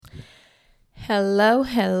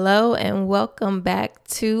Hello, and welcome back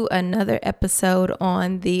to another episode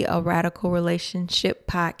on the A Radical Relationship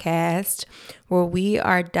podcast, where we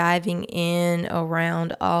are diving in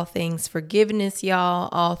around all things forgiveness, y'all,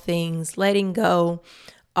 all things letting go,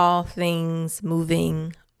 all things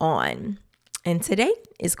moving on. And today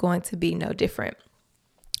is going to be no different.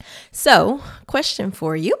 So, question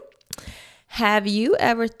for you. Have you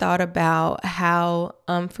ever thought about how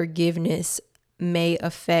unforgiveness may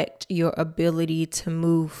affect your ability to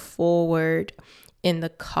move forward in the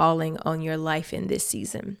calling on your life in this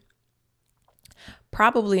season?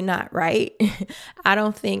 Probably not, right? I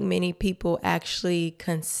don't think many people actually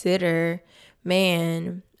consider,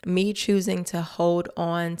 me choosing to hold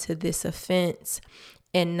on to this offense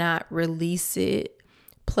and not release it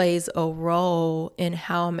plays a role in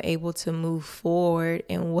how I'm able to move forward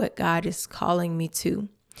and what God is calling me to.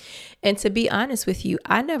 And to be honest with you,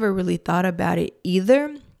 I never really thought about it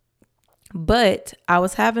either, but I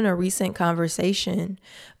was having a recent conversation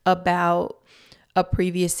about a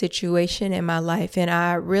previous situation in my life, and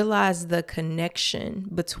I realized the connection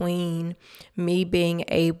between me being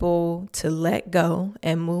able to let go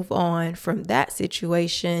and move on from that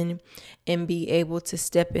situation and be able to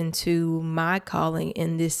step into my calling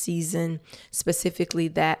in this season, specifically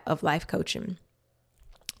that of life coaching.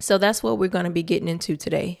 So that's what we're going to be getting into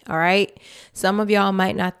today. All right. Some of y'all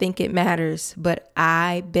might not think it matters, but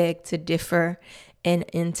I beg to differ. And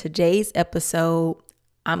in today's episode,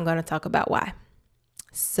 I'm going to talk about why.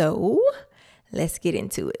 So let's get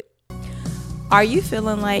into it. Are you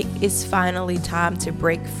feeling like it's finally time to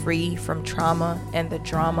break free from trauma and the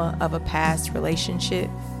drama of a past relationship?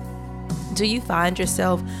 Do you find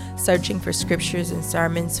yourself searching for scriptures and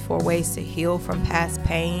sermons for ways to heal from past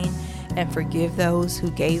pain and forgive those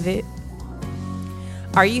who gave it?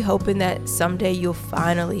 Are you hoping that someday you'll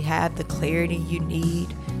finally have the clarity you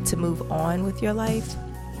need to move on with your life?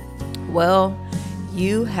 Well,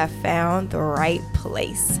 you have found the right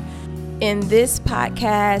place. In this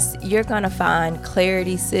podcast, you're going to find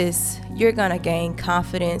clarity, sis. You're going to gain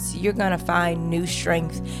confidence. You're going to find new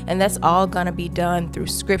strength. And that's all going to be done through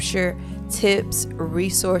scripture, tips,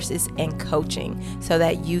 resources, and coaching so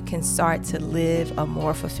that you can start to live a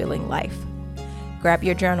more fulfilling life. Grab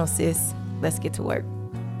your journal, sis. Let's get to work.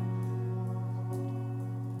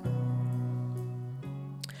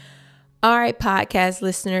 All right, podcast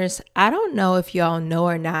listeners, I don't know if y'all know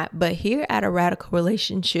or not, but here at A Radical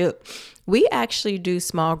Relationship, we actually do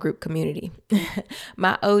small group community.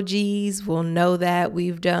 My OGs will know that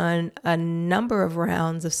we've done a number of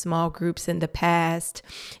rounds of small groups in the past,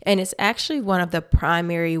 and it's actually one of the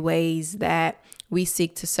primary ways that we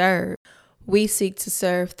seek to serve. We seek to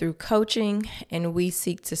serve through coaching, and we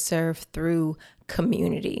seek to serve through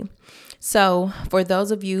community. So for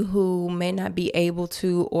those of you who may not be able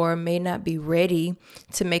to or may not be ready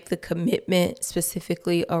to make the commitment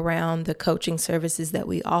specifically around the coaching services that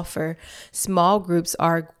we offer, small groups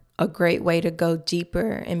are a great way to go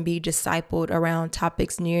deeper and be discipled around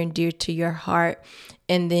topics near and dear to your heart.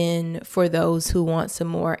 And then for those who want some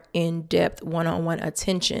more in-depth one-on-one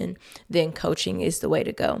attention, then coaching is the way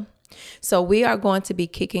to go. So we are going to be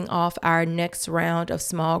kicking off our next round of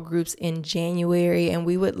small groups in January, and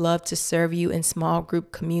we would love to serve you in small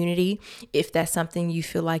group community if that's something you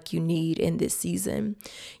feel like you need in this season.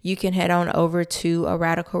 You can head on over to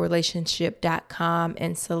aradicalrelationship.com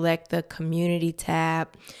and select the community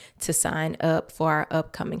tab to sign up for our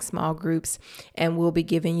upcoming small groups, and we'll be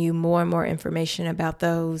giving you more and more information about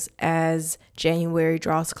those as January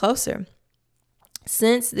draws closer.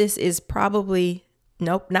 Since this is it's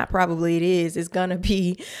going to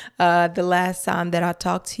be the last time that I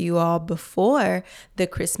talk to you all before the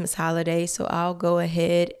Christmas holiday. So I'll go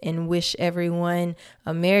ahead and wish everyone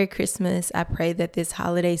a Merry Christmas. I pray that this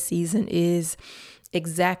holiday season is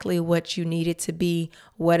exactly what you need it to be,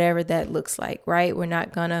 whatever that looks like, right? We're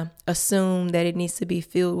not going to assume that it needs to be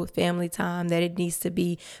filled with family time, that it needs to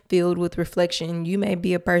be filled with reflection. You may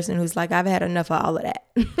be a person who's like, I've had enough of all of that.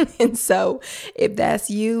 And so if that's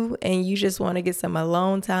you and you just want to get some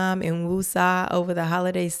alone time and woosah over the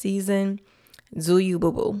holiday season, do you,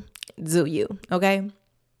 boo-boo. Do you, okay?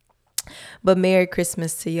 But Merry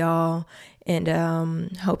Christmas to y'all, and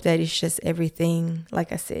hope that it's just everything,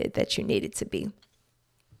 like I said, that you need it to be.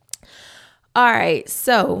 All right,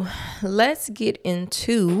 so let's get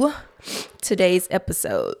into today's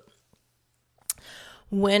episode.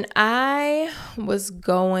 When I was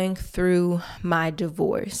going through my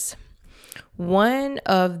divorce, one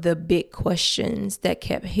of the big questions that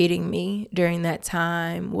kept hitting me during that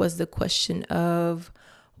time was the question of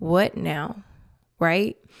what now,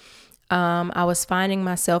 right? I was finding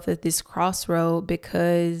myself at this crossroad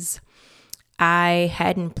because I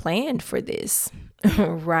hadn't planned for this,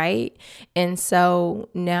 right? And so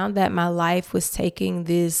now that my life was taking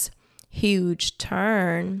this huge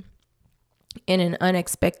turn in an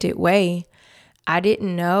unexpected way, I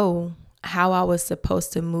didn't know how I was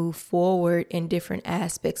supposed to move forward in different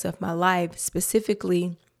aspects of my life.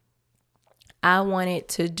 Specifically, I wanted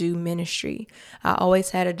to do ministry. I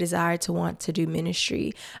always had a desire to want to do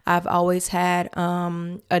ministry. I've always had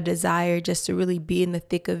a desire just to really be in the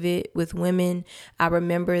thick of it with women. I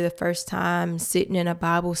remember the first time sitting in a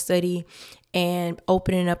Bible study and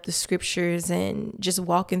opening up the scriptures and just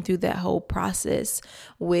walking through that whole process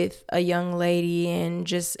with a young lady and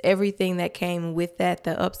just everything that came with that,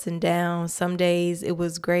 the ups and downs. Some days it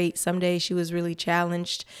was great. Some days she was really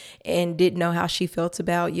challenged and didn't know how she felt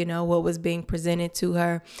about, what was being presented to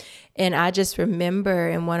her. And I just remember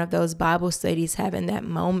in one of those Bible studies having that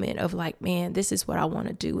moment of like, man, this is what I want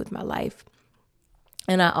to do with my life.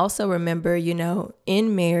 And I also remember,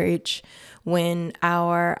 in marriage, when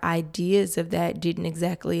our ideas of that didn't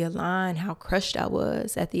exactly align, how crushed I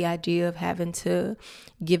was at the idea of having to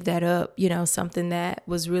give that up, something that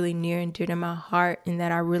was really near and dear to my heart and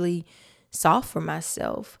that I really saw for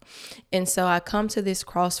myself. And so I come to this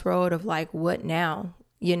crossroad of like, what now?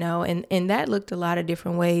 And that looked a lot of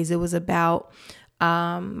different ways. It was about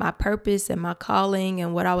my purpose and my calling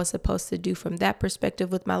and what I was supposed to do from that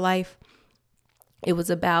perspective with my life. It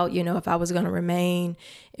was about, if I was going to remain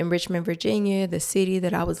in Richmond, Virginia, the city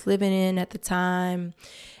that I was living in at the time.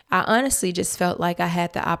 I honestly just felt like I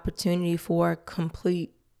had the opportunity for a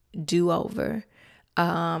complete do-over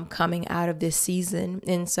coming out of this season.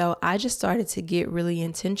 And so I just started to get really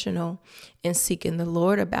intentional in seeking the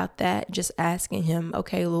Lord about that, just asking him,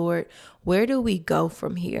 okay, Lord, where do we go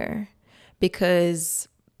from here? Because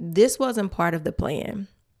this wasn't part of the plan.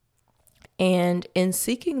 And in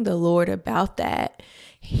seeking the Lord about that,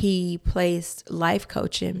 he placed life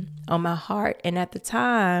coaching on my heart. And at the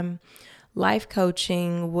time, life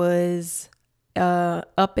coaching was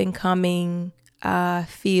up and coming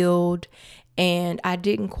field, and I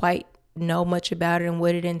didn't quite know much about it and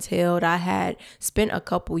what it entailed. I had spent a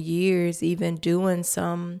couple years even doing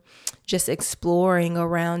some just exploring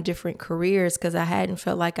around different careers because I hadn't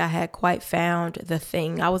felt like I had quite found the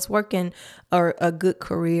thing. I was working a good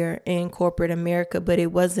career in corporate America, but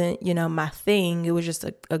it wasn't, my thing. It was just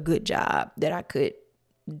a good job that I could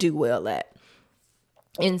do well at.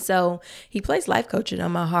 And so he placed life coaching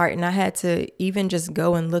on my heart, and I had to even just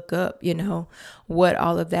go and look up, what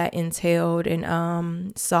all of that entailed,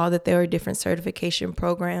 and saw that there were different certification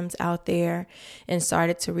programs out there and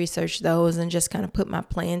started to research those and just kind of put my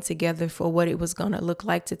plan together for what it was going to look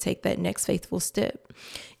like to take that next faithful step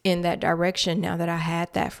in that direction now that I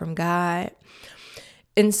had that from God.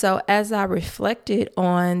 And so as I reflected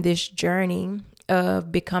on this journey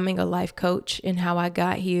of becoming a life coach and how I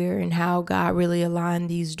got here and how God really aligned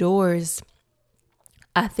these doors,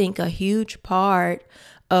 I think a huge part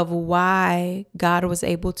of why God was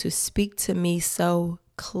able to speak to me so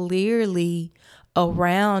clearly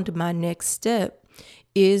around my next step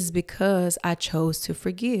is because I chose to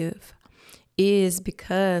forgive, is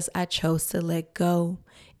because I chose to let go,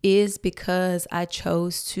 is because I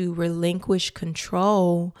chose to relinquish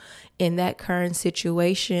control in that current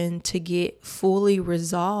situation to get fully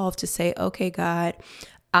resolved to say, okay, God,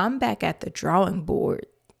 I'm back at the drawing board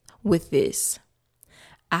with this.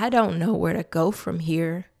 I don't know where to go from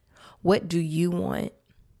here. What do you want?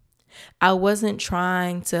 I wasn't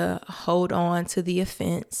trying to hold on to the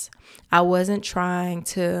offense. I wasn't trying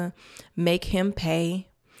to make him pay.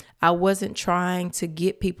 I wasn't trying to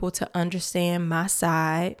get people to understand my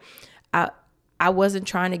side. I wasn't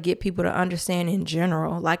trying to get people to understand in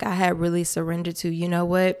general. Like I had really surrendered to, you know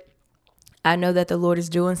what? I know that the Lord is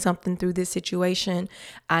doing something through this situation.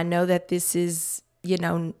 I know that this is,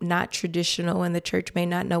 not traditional and the church may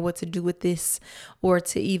not know what to do with this or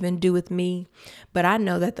to even do with me. But I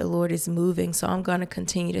know that the Lord is moving. So I'm going to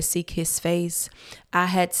continue to seek his face. I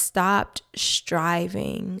had stopped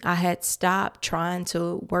striving. I had stopped trying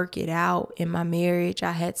to work it out in my marriage.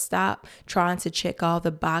 I had stopped trying to check all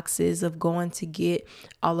the boxes of going to get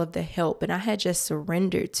all of the help. And I had just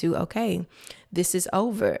surrendered to, okay, this is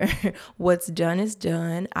over. What's done is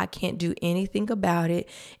done. I can't do anything about it.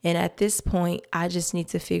 And at this point, I just need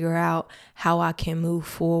to figure out how I can move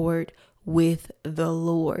forward with the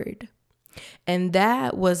Lord. And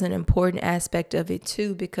that was an important aspect of it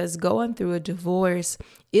too, because going through a divorce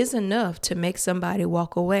is enough to make somebody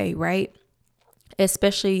walk away, right?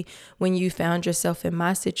 Especially when you found yourself in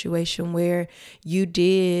my situation where you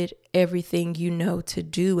did everything you know to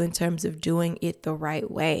do in terms of doing it the right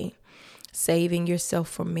way. saving yourself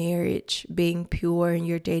for marriage, being pure in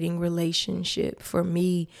your dating relationship. For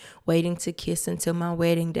me, waiting to kiss until my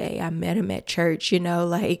wedding day. I met him at church,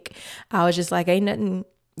 like I was just like, ain't nothing,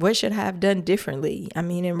 what should I have done differently? I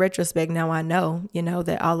mean, in retrospect, now I know,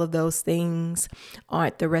 that all of those things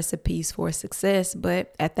aren't the recipes for success.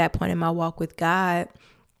 But at that point in my walk with God,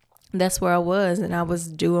 that's where I was, and I was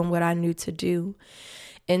doing what I knew to do.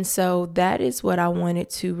 And so that is what I wanted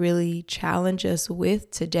to really challenge us with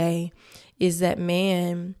today, is that,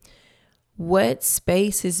 man, what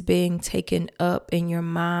space is being taken up in your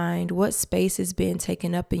mind? What space is being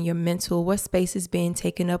taken up in your mental? What space is being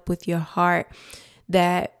taken up with your heart,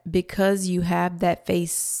 that because you have that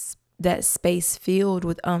space filled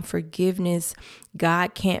with unforgiveness,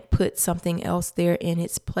 God can't put something else there in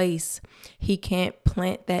its place. He can't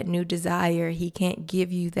plant that new desire. He can't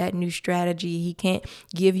give you that new strategy. He can't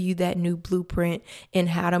give you that new blueprint in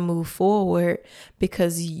how to move forward,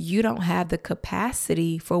 because you don't have the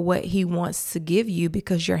capacity for what he wants to give you,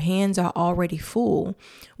 because your hands are already full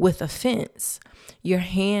with offense. Your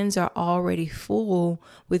hands are already full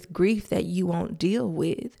with grief that you won't deal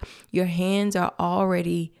with. Your hands are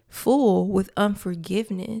already full with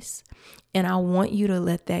unforgiveness. And I want you to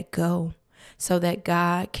let that go so that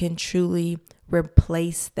God can truly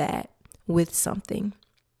replace that with something.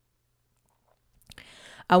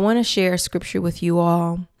 I want to share a scripture with you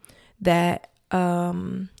all that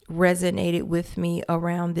resonated with me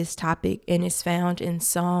around this topic, and it's found in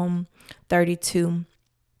Psalm 32.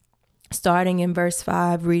 Starting in verse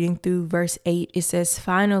 5, reading through verse 8, it says,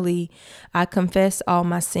 "Finally, I confess all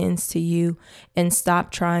my sins to you and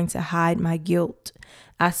stop trying to hide my guilt.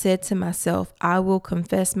 I said to myself, I will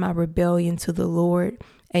confess my rebellion to the Lord,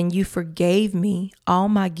 and you forgave me. All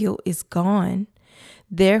my guilt is gone.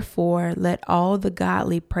 Therefore, let all the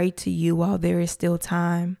godly pray to you while there is still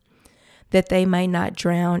time, that they may not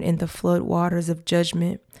drown in the flood waters of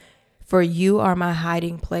judgment. For you are my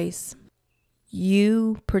hiding place.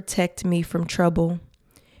 You protect me from trouble.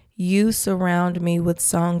 You surround me with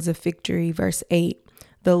songs of victory." Verse 8,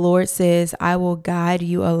 the Lord says, "I will guide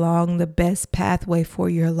you along the best pathway for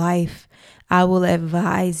your life. I will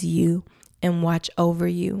advise you and watch over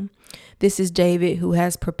you." This is David, who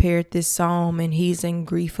has prepared this psalm, and he's in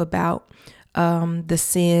grief about the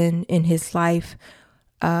sin in his life,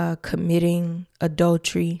 committing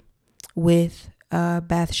adultery with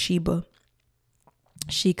Bathsheba.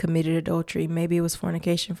 She committed adultery. Maybe it was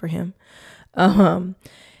fornication for him. And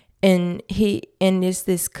it's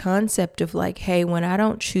this concept of like, hey, when I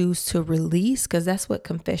don't choose to release, because that's what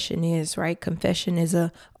confession is, right? Confession is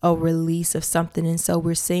a release of something. And so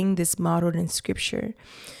we're seeing this modeled in scripture,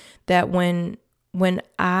 that when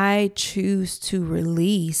I choose to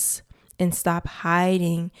release and stop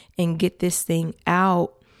hiding and get this thing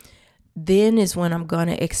out, then is when I'm going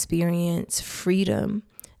to experience freedom.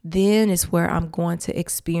 Then is where I'm going to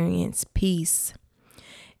experience peace.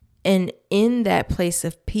 And in that place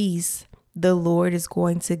of peace, the Lord is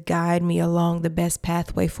going to guide me along the best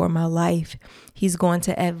pathway for my life. He's going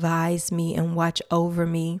to advise me and watch over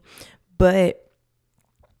me. But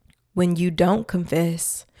when you don't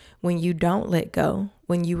confess, when you don't let go,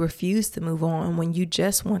 when you refuse to move on, when you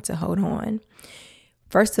just want to hold on,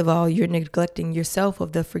 first of all, you're neglecting yourself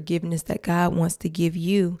of the forgiveness that God wants to give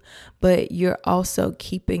you, but you're also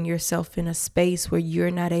keeping yourself in a space where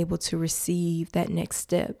you're not able to receive that next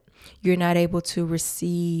step. You're not able to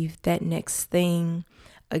receive that next thing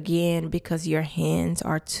again, because your hands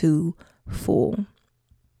are too full.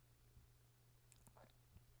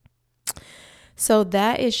 So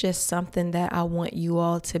that is just something that I want you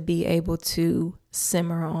all to be able to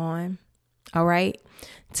simmer on, all right?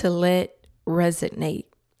 To let resonate,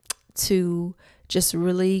 to just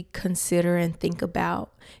really consider and think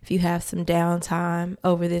about, if you have some downtime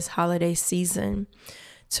over this holiday season,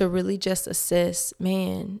 to really just assess,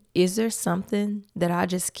 man, is there something that I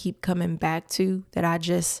just keep coming back to, that I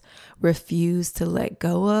just refuse to let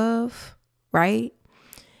go of, right?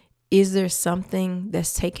 Is there something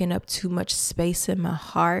that's taking up too much space in my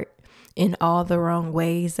heart in all the wrong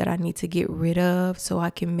ways that I need to get rid of, so I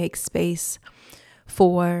can make space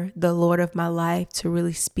for the Lord of my life to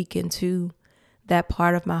really speak into that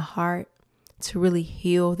part of my heart, to really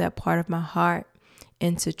heal that part of my heart,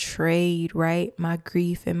 and to trade, right, my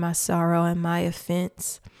grief and my sorrow and my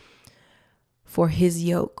offense for his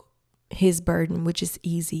yoke, his burden, which is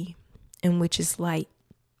easy and which is light.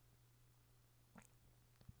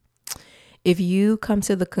 If you come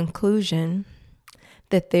to the conclusion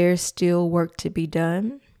that there's still work to be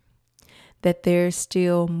done, that there's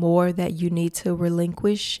still more that you need to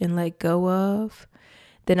relinquish and let go of,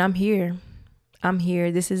 then I'm here. I'm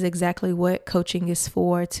here. This is exactly what coaching is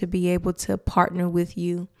for, to be able to partner with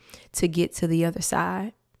you to get to the other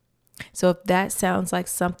side. So if that sounds like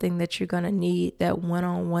something that you're going to need, that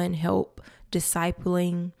one-on-one help,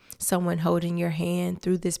 discipling, someone holding your hand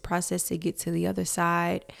through this process to get to the other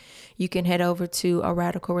side, you can head over to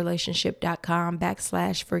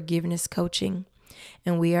aradicalrelationship.com/forgiveness coaching.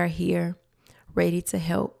 And we are here ready to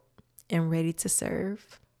help and ready to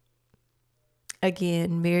serve.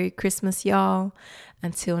 Again, Merry Christmas, y'all.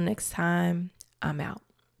 Until next time, I'm out.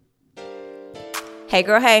 Hey,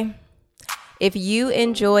 girl, hey. If you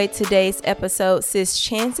enjoyed today's episode, sis,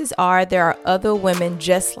 chances are there are other women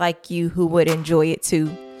just like you who would enjoy it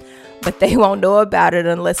too. But they won't know about it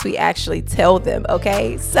unless we actually tell them,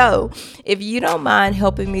 okay? So if you don't mind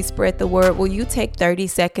helping me spread the word, will you take 30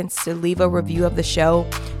 seconds to leave a review of the show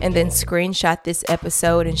and then screenshot this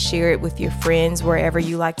episode and share it with your friends wherever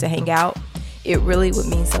you like to hang out? It really would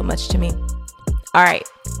mean so much to me. All right,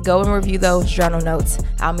 go and review those journal notes.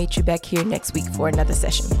 I'll meet you back here next week for another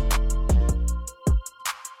session.